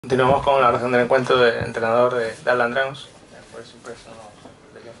Continuamos con la oración del encuentro del entrenador de Arland. I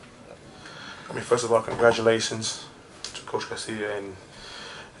mean, first of all, congratulations to Coach Garcia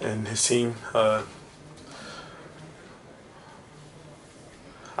and his team. I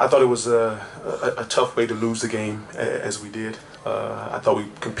thought it was a tough way to lose the game as we did. I thought we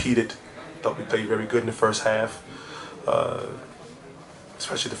competed. I thought we played very good in the first half,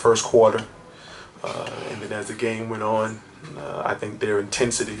 especially the first quarter. And then as the game went on, I think their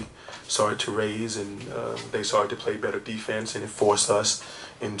intensity started to raise, and they started to play better defense, and it forced us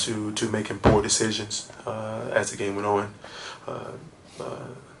into making poor decisions as the game went on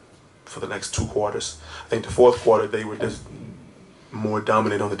for the next two quarters. I think the fourth quarter they were just more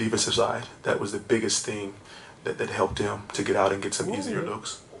dominant on the defensive side. That was the biggest thing that helped them to get out and get some easier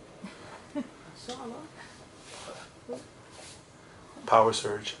looks. Power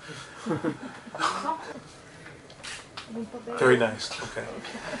surge. Very nice. Okay.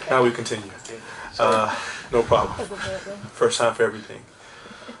 Now we continue. No problem. First time for everything.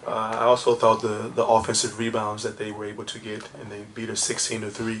 I also thought the offensive rebounds that they were able to get, and they beat us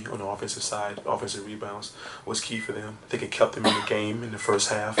 16-3 on the offensive side. Offensive rebounds was key for them. I think it kept them in the game in the first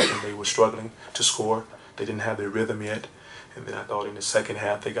half, and they were struggling to score. They didn't have their rhythm yet. And then I thought in the second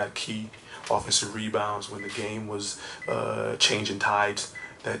half they got key offensive rebounds when the game was changing tides,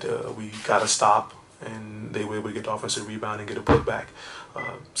 that we got to stop, and they were able to get the offensive rebound and get a putback.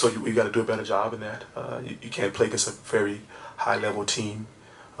 So we got to do a better job in that. You can't play against a very high-level team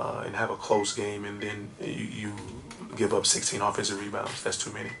and have a close game, and then you give up 16 offensive rebounds. That's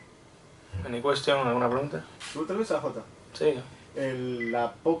too many. Any question? ¿Alguna pregunta? Tal vez a Jota. Sí. El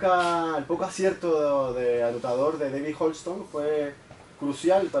poco acierto de anotador de David Holston fue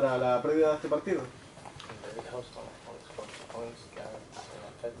crucial para la pérdida de este partido.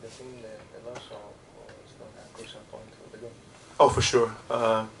 Oh, for sure.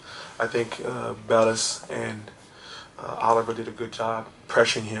 I think Bellis and Oliver did a good job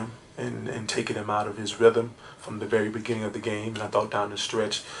pressuring him and taking him out of his rhythm from the very beginning of the game. And I thought down the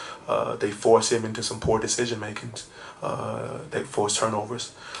stretch, they forced him into some poor decision makings. They forced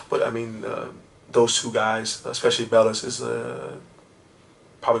turnovers. But I mean, those two guys, especially Bellis, is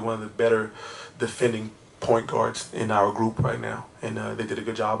probably one of the better defending point guards in our group right now. And they did a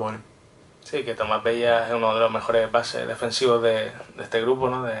good job on him. Sí, que Tomás Bella es uno de los mejores bases defensivos de este grupo,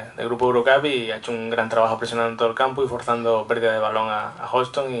 ¿no? Del grupo Eurocup, y ha hecho un gran trabajo presionando en todo el campo y forzando pérdida de balón a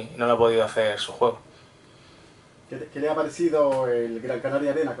Holston, y no le ha podido hacer su juego. ¿Qué le ha parecido el Gran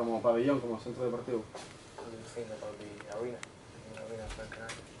Canaria Arena como pabellón, como centro deportivo?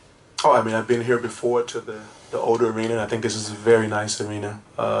 Oh, I mean, I've been here before to the older arena, and I think this is a very nice arena.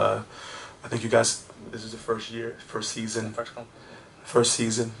 I think you guys, this is the first season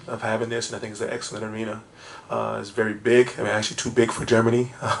of having this, and I think it's an excellent arena. It's very big. I mean, actually too big for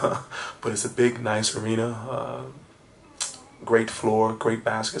Germany, but it's a big, nice arena. Great floor, great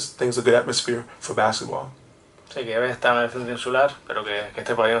baskets. I think it's a good atmosphere for basketball. Sí, que debe estar en el centro insular, pero que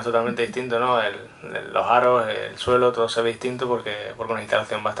este pabellón es totalmente distinto, ¿no? Los aros, el suelo, todo se ve distinto porque una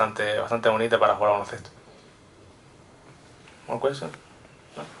instalación bastante bonita para jugar a baloncesto. ¿More questions?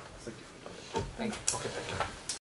 No? Thank you. Okay, thank you.